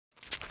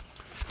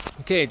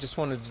Okay, just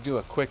wanted to do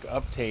a quick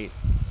update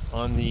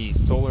on the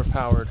solar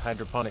powered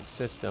hydroponic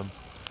system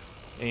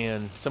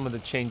and some of the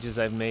changes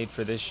I've made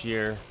for this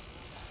year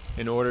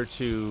in order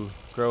to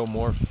grow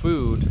more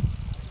food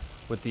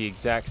with the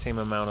exact same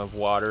amount of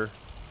water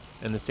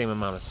and the same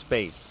amount of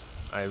space.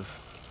 I've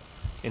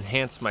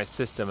enhanced my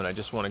system and I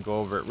just want to go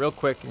over it real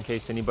quick in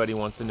case anybody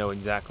wants to know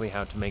exactly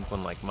how to make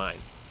one like mine.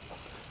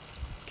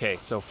 Okay,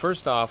 so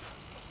first off,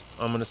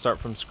 I'm going to start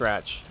from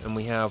scratch, and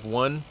we have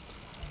one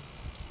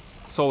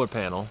solar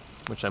panel,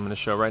 which I'm going to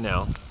show right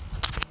now,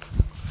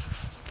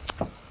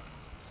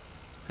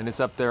 and it's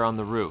up there on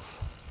the roof.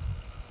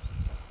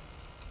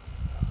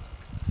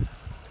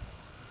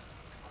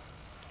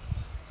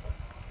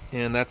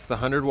 And that's the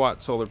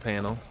 100-watt solar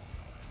panel.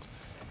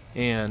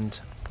 And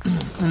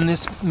in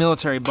this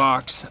military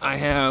box I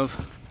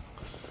have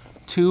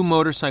two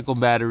motorcycle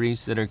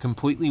batteries that are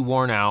completely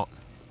worn out,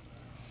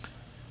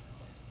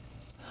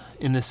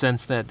 in the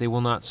sense that they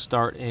will not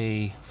start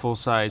a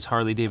full-size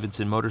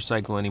Harley-Davidson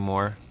motorcycle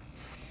anymore,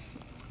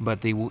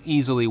 but they will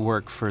easily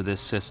work for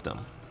this system.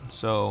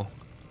 So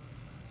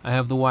I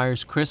have the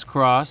wires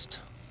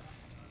crisscrossed.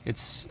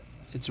 It's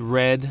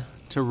red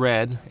to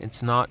red.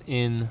 It's not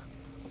in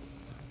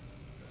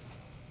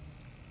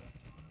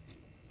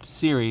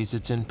series,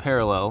 it's in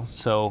parallel.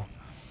 So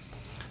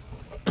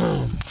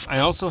I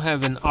also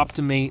have an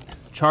Optimate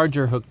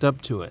charger hooked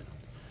up to it.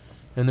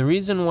 And the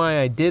reason why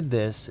I did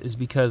this is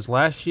because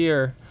last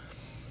year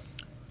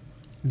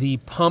the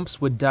pumps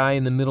would die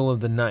in the middle of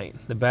the night.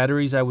 The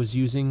batteries I was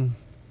using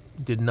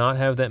did not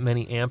have that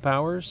many amp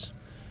hours.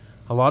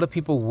 A lot of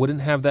people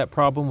wouldn't have that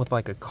problem with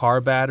like a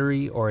car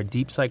battery or a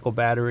deep cycle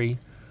battery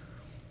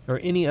or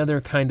any other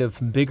kind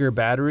of bigger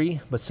battery,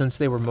 but since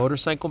they were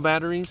motorcycle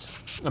batteries,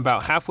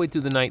 about halfway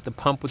through the night the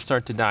pump would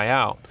start to die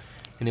out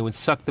and it would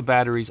suck the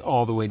batteries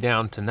all the way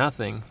down to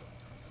nothing.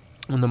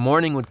 When the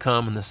morning would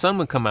come and the sun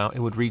would come out, it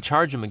would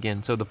recharge them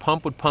again. So the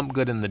pump would pump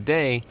good in the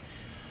day,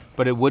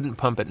 but it wouldn't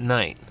pump at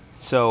night.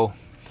 So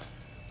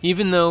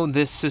even though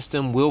this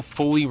system will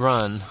fully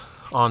run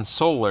on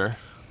solar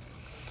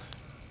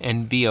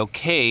and be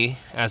okay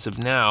as of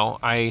now,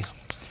 I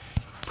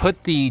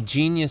put the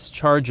Genius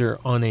charger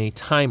on a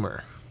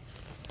timer.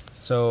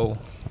 So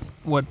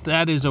what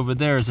that is over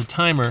there is a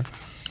timer,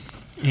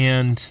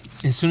 and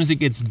as soon as it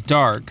gets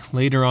dark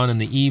later on in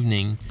the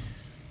evening,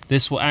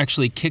 this will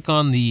actually kick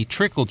on the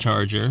trickle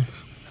charger,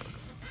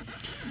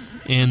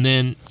 and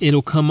then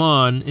it'll come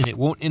on and it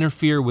won't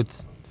interfere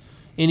with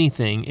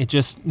anything. It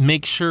just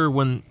makes sure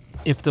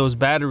if those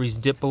batteries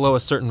dip below a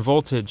certain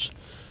voltage,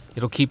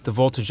 it'll keep the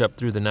voltage up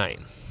through the night.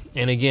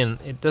 And again,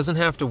 it doesn't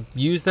have to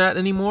use that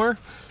anymore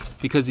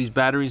because these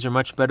batteries are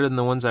much better than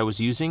the ones I was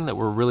using that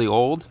were really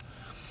old.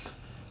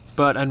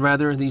 But I'd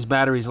rather these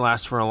batteries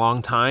last for a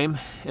long time,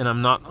 and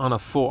I'm not on a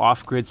full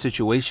off-grid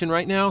situation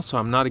right now, so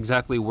I'm not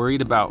exactly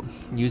worried about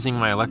using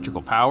my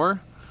electrical power.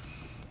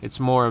 It's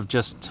more of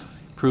just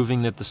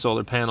proving that the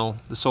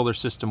solar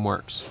system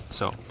works.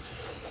 So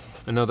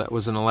I know that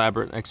was an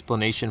elaborate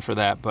explanation for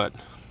that, but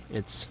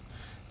it's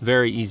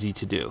very easy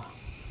to do.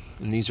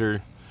 And these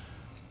are,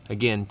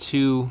 again,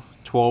 two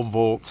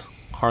 12-volt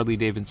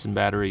Harley-Davidson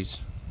batteries,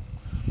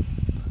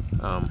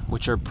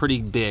 which are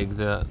pretty big.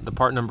 The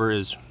part number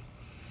is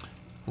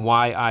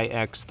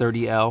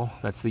YIX30L.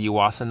 That's the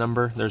Yuasa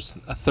number. There's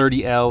a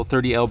 30L,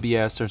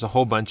 30LBS. There's a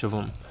whole bunch of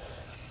them.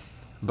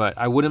 But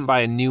I wouldn't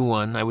buy a new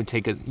one. I would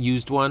take a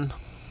used one,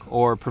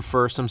 or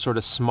prefer some sort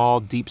of small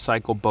deep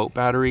cycle boat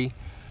battery,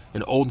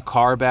 an old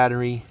car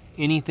battery,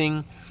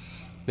 anything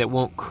that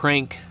won't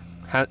crank,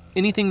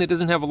 anything that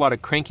doesn't have a lot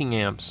of cranking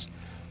amps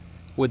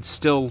would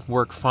still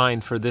work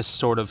fine for this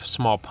sort of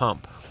small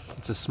pump.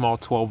 It's a small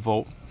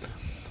 12-volt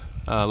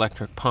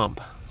electric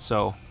pump.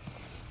 So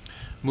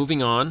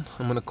moving on,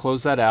 I'm going to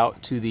close that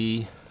out to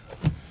the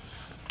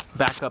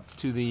back up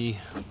to the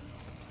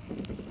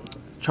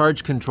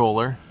charge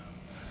controller.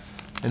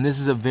 And this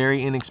is a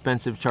very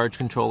inexpensive charge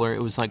controller.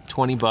 It was like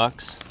 20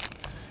 bucks.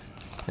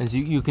 As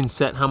you can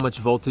set how much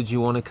voltage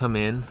you want to come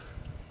in.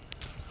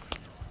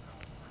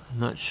 I'm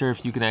not sure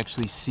if you can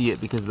actually see it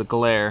because of the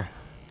glare,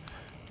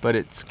 but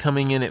it's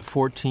coming in at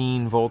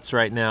 14 volts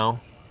right now.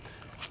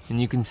 And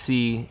you can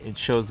see it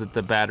shows that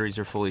the batteries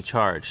are fully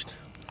charged.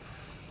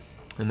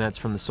 And that's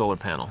from the solar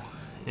panel.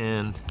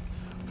 And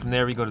from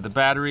there we go to the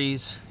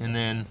batteries, and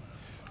then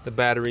the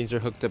batteries are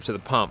hooked up to the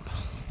pump.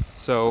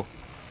 So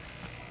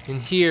in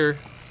here,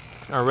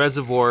 our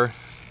reservoir,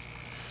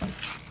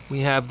 we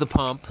have the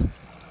pump,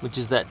 which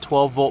is that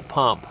 12-volt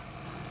pump.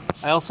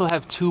 I also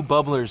have two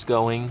bubblers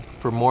going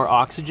for more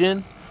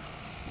oxygen.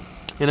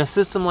 In a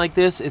system like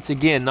this, it's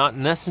again not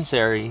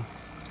necessary,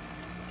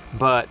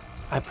 but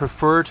I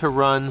prefer to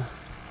run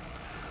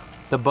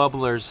the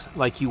bubblers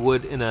like you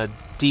would in a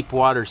deep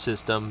water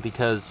system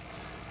because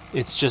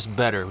it's just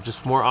better.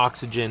 Just more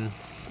oxygen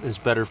is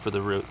better for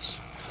the roots.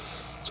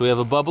 So we have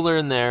a bubbler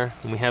in there,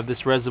 and we have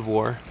this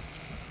reservoir,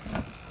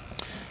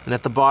 and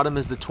at the bottom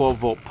is the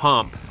 12-volt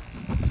pump.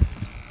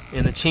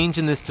 And the change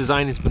in this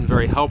design has been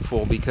very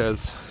helpful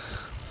because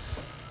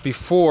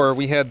before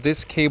we had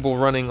this cable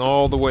running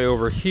all the way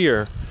over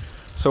here,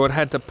 So it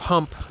had to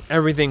pump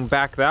everything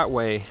back that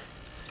way,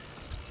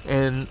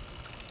 and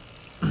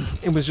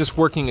it was just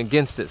working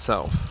against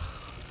itself.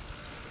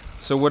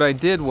 So what I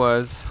did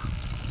was,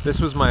 this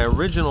was my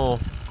original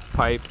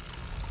pipe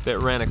that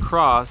ran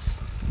across,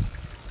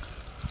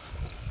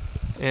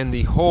 and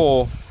the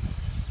hole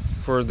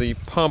for the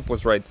pump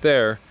was right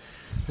there.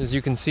 As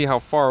you can see how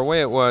far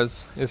away it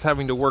was, is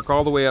having to work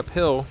all the way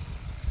uphill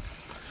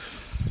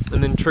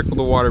and then trickle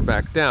the water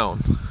back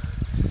down.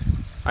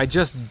 I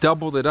just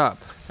doubled it up.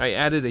 I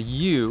added a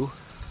U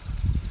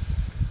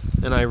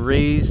and I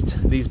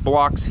raised these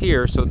blocks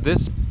here, so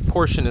this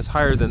portion is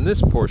higher than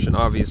this portion,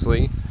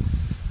 obviously,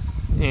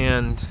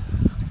 and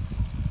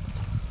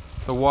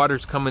the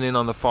water's coming in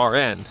on the far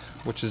end,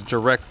 which is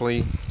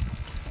directly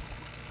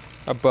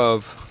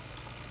above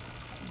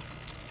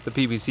the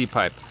PVC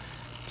pipe.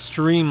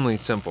 Extremely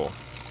simple,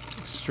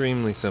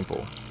 extremely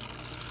simple.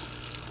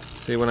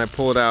 See, when I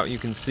pull it out, you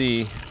can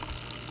see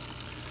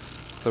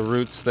the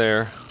roots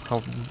there,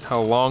 how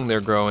long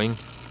they're growing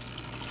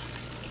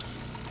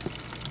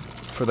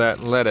for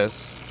that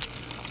lettuce.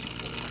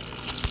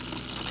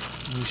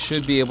 You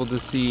should be able to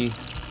see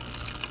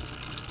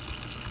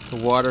the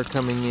water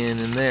coming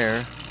in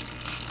there,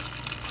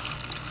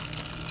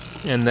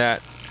 and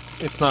that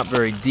it's not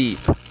very deep.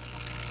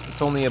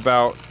 It's only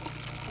about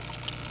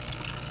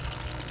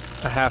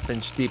a ½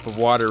 inch deep of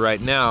water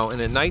right now,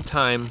 and at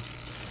nighttime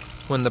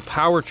when the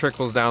power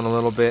trickles down a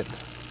little bit,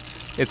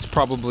 it's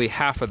probably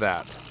half of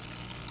that.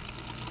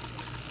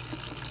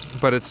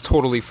 But it's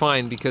totally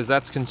fine, because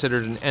that's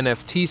considered an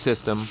NFT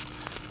system.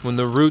 When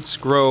the roots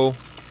grow,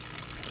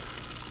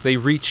 they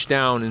reach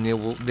down and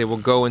they will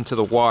go into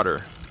the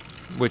water,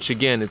 which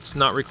again, it's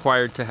not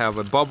required to have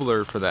a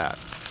bubbler for that.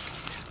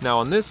 Now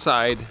on this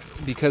side,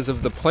 because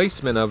of the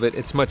placement of it,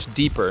 it's much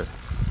deeper.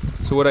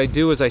 So what I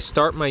do is I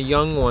start my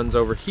young ones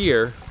over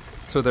here,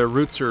 so their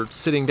roots are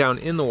sitting down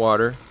in the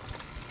water,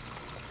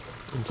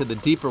 into the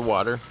deeper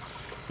water,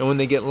 and when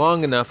they get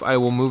long enough, I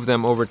will move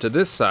them over to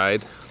this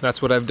side.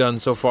 That's what I've done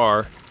so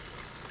far.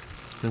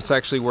 It's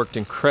actually worked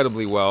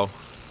incredibly well.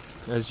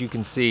 As you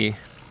can see,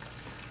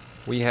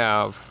 we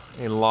have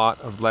a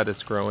lot of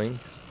lettuce growing.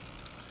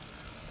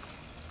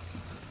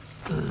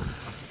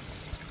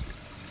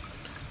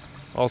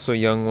 Also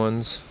young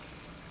ones,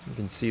 you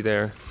can see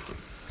there.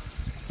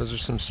 Those are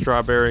some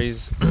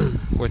strawberries,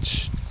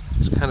 which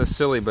is kind of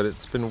silly,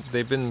 but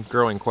they've been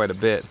growing quite a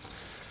bit.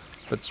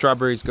 But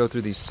strawberries go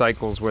through these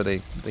cycles where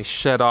they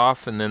shed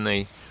off and then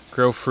they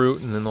grow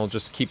fruit, and then they'll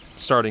just keep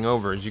starting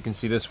over. As you can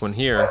see, this one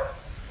here,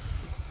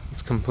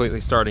 it's completely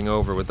starting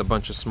over with a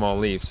bunch of small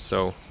leaves.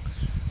 So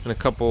in a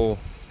couple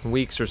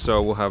weeks or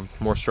so, we'll have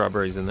more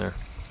strawberries in there.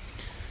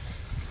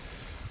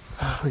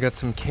 We got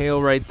some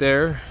kale right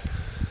there.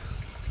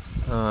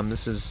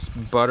 This is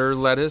butter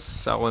lettuce,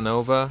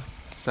 Salanova,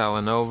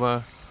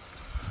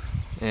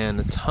 and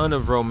a ton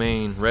of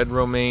romaine, red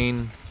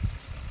romaine,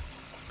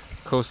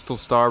 coastal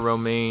star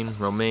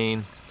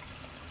romaine.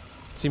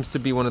 Seems to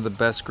be one of the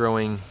best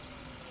growing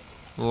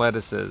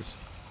lettuces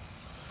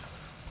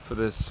for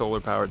this solar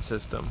powered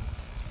system.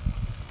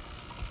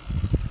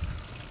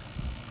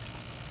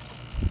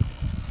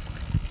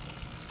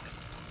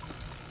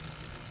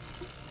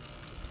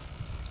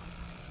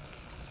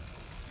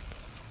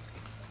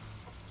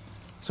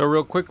 So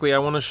real quickly, I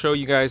want to show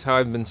you guys how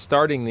I've been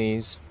starting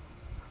these.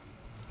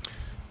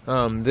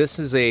 This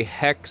is a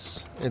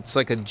hex, it's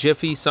like a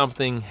Jiffy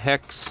something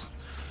hex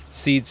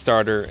seed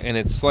starter, and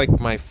it's like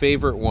my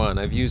favorite one.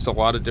 I've used a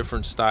lot of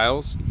different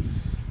styles.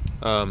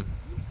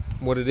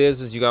 What it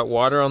is you got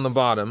water on the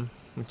bottom,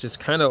 which is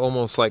kind of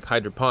almost like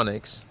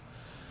hydroponics,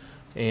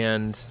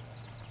 and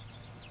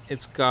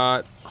it's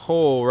got a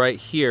hole right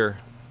here,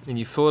 and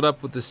you fill it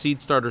up with the seed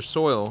starter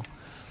soil,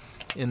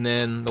 and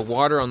then the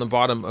water on the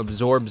bottom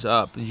absorbs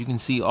up. As you can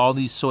see, all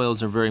these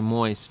soils are very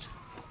moist.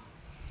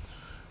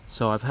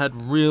 So I've had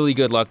really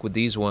good luck with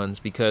these ones,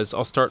 because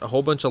I'll start a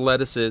whole bunch of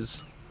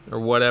lettuces or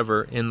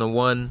whatever in the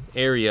one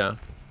area,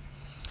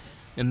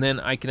 and then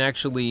I can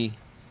actually,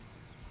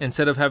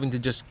 instead of having to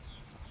just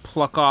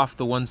pluck off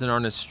the ones that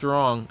aren't as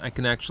strong, I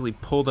can actually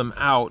pull them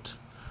out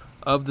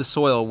of the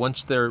soil.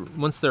 Once their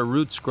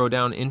roots grow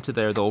down into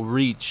there, they'll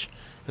reach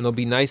and they'll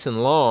be nice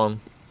and long,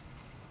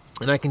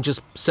 and I can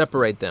just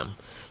separate them.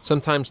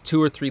 Sometimes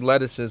 2 or 3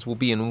 lettuces will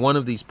be in one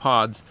of these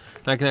pods,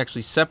 and I can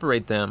actually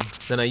separate them.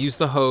 Then I use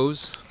the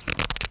hose,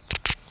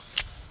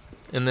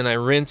 and then I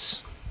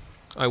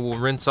will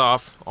rinse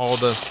off all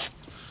the,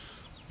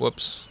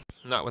 whoops,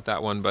 not with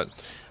that one, but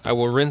I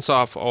will rinse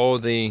off all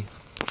the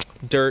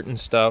dirt and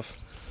stuff.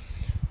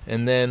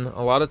 And then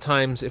a lot of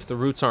times, if the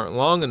roots aren't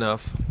long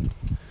enough,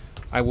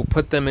 I will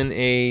put them in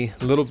a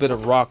little bit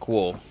of rock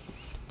wool.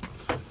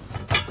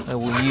 I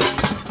will use,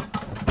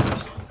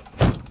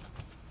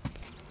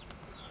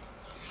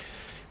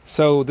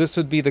 so this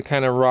would be the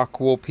kind of rock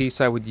wool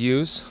piece I would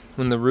use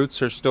when the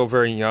roots are still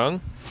very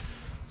young.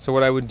 So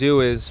what I would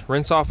do is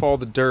rinse off all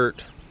the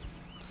dirt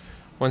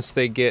once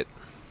the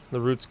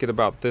roots get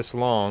about this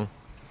long.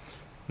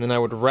 And then I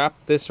would wrap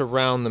this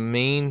around the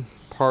main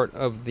part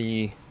of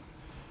the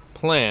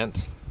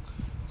plant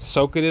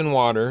soak it in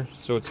water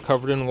so it's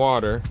covered in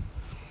water,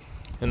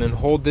 and then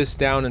hold this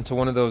down into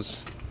one of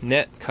those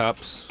net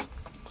cups,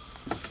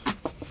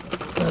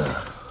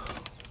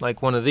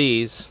 like one of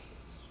these.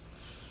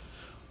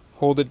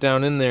 Hold it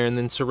down in there and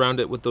then surround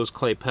it with those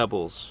clay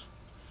pebbles.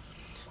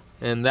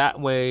 And that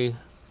way,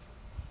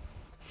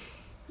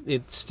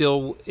 it's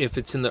still, if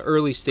it's in the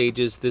early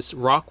stages, this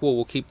rock wool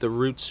will keep the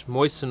roots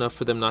moist enough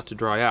for them not to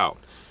dry out.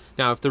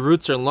 Now, if the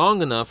roots are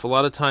long enough, a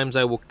lot of times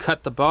I will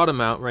cut the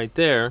bottom out right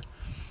there,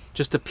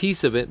 just a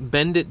piece of it,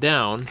 bend it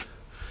down,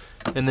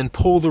 and then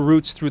pull the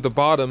roots through the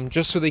bottom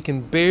just so they can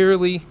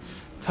barely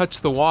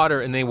touch the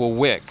water and they will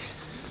wick.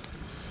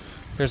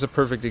 Here's a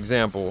perfect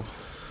example.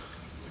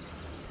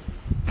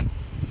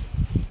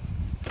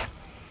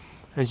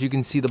 As you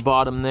can see, the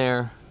bottom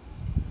there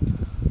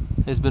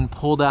has been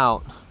pulled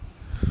out.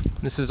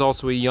 This is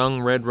also a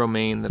young red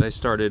romaine that I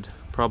started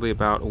probably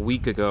about a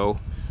week ago.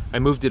 I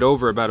moved it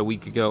over about a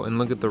week ago, and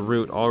look at the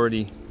root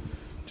already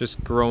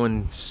just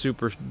growing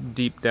super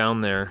deep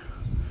down there.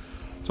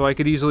 So I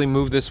could easily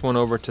move this one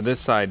over to this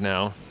side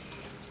now,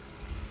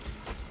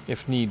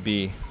 if need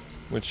be,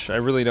 which I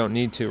really don't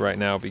need to right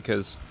now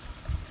because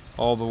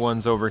all the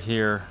ones over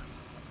here,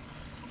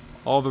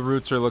 all the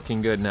roots are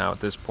looking good now at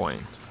this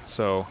point.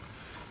 So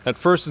at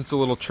first it's a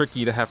little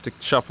tricky to have to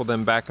shuffle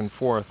them back and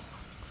forth.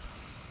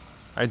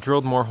 I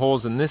drilled more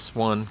holes in this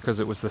one because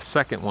it was the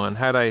second one.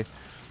 Had I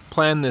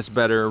planned this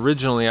better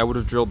originally, I would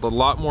have drilled a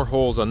lot more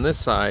holes on this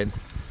side,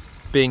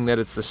 being that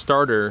it's the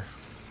starter,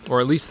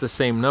 or at least the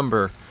same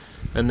number,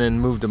 and then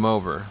moved them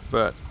over.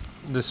 But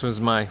this was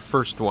my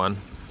first one,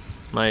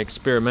 my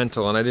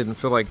experimental, and I didn't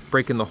feel like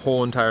breaking the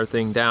whole entire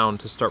thing down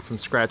to start from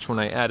scratch when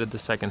I added the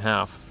second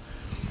half,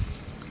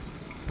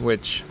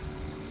 which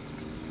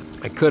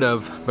I could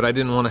have, but I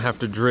didn't want to have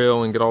to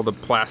drill and get all the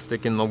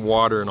plastic in the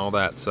water and all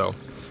that. So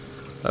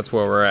that's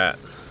where we're at.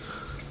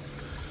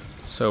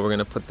 So we're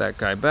gonna put that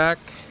guy back,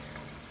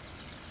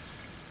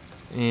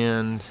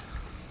 and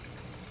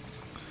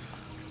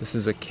this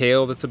is a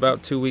kale that's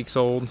about 2 weeks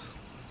old.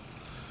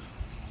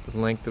 The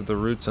length of the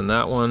roots on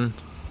that one,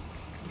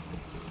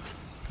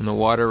 and the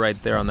water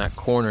right there on that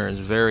corner is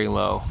very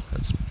low.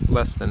 That's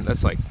less than,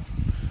 that's like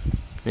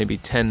maybe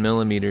 10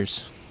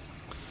 millimeters,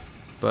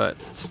 but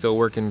it's still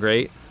working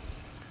great.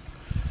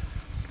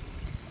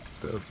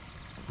 So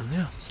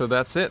yeah, so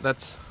that's it.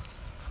 That's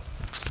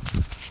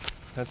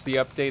the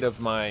update of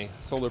my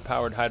solar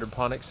powered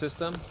hydroponic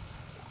system.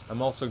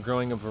 I'm also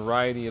growing a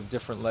variety of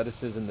different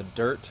lettuces in the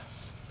dirt.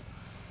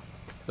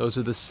 Those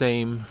are the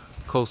same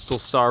coastal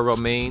star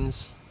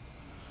romaines.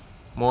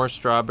 More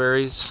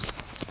strawberries,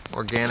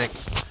 organic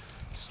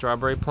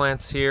strawberry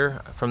plants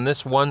here. From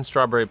this one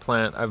strawberry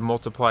plant, I've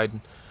multiplied,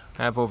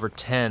 I have over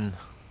 10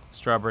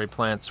 strawberry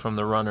plants from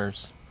the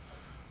runners.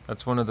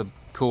 That's one of the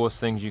coolest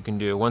things you can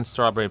do. One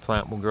strawberry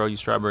plant will grow you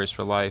strawberries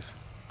for life.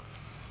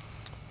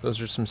 Those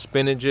are some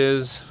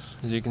spinaches,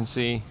 as you can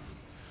see.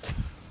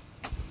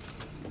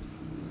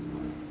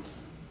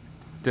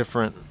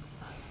 Different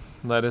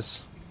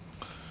lettuce,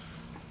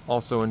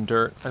 also in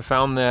dirt. I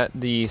found that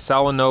the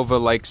Salanova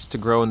likes to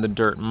grow in the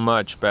dirt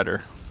much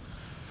better.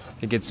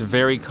 It gets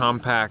very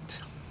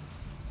compact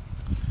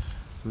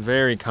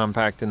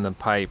in the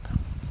pipe.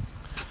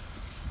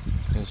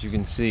 As you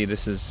can see,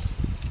 it's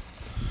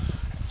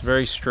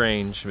very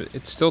strange.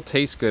 It still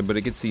tastes good, but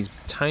it gets these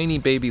tiny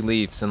baby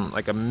leaves and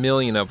like a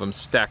million of them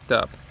stacked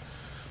up.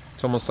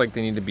 It's almost like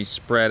they need to be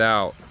spread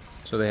out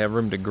so they have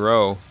room to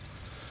grow.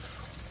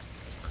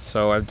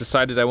 So I've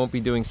decided I won't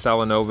be doing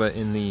Salanova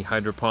in the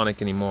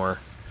hydroponic anymore.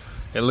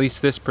 At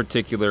least this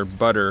particular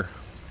butter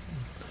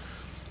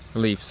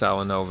leaf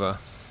Salanova.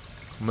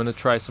 I'm gonna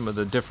try some of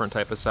the different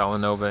type of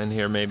Salanova in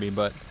here maybe,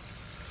 but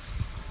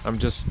I've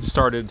just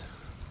started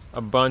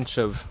a bunch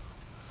of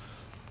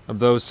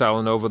those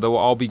Salanova. They'll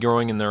all be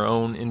growing in their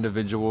own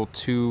individual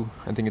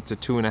I think it's a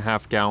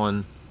 2.5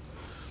 gallon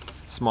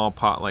small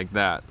pot like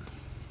that.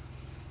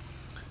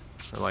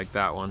 I like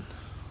that one.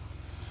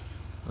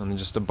 And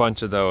just a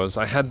bunch of those.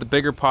 I had the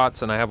bigger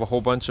pots and I have a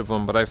whole bunch of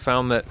them, but I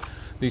found that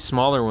these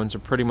smaller ones are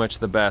pretty much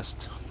the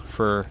best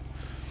for,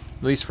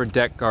 at least for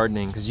deck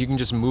gardening, because you can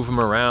just move them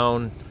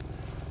around.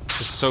 It's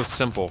just so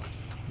simple.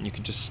 You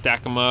can just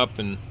stack them up,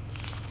 and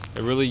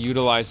it really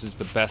utilizes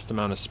the best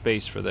amount of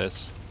space for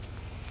this.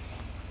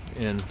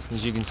 And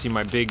as you can see,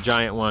 my big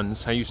giant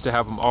ones, I used to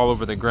have them all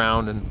over the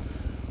ground and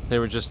they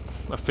were just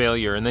a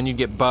failure. And then you'd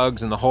get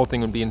bugs and the whole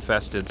thing would be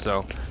infested.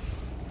 So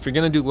if you're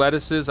gonna do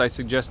lettuces, I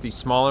suggest these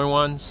smaller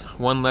ones.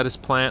 1 lettuce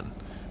plant,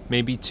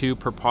 maybe 2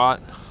 per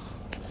pot.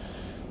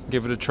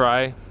 Give it a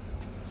try.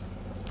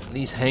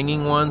 These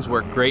hanging ones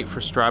work great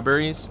for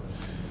strawberries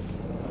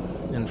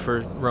and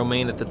for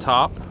romaine at the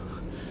top.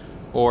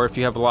 Or if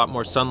you have a lot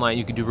more sunlight,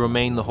 you could do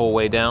romaine the whole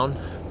way down.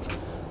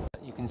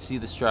 You can see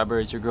the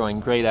strawberries are growing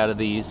great out of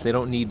these. They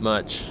don't need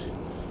much.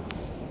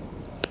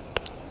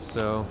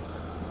 So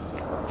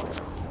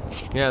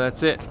yeah,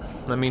 that's it.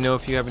 Let me know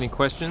if you have any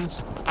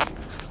questions,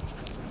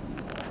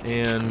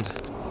 and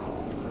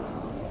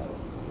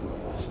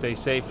stay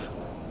safe.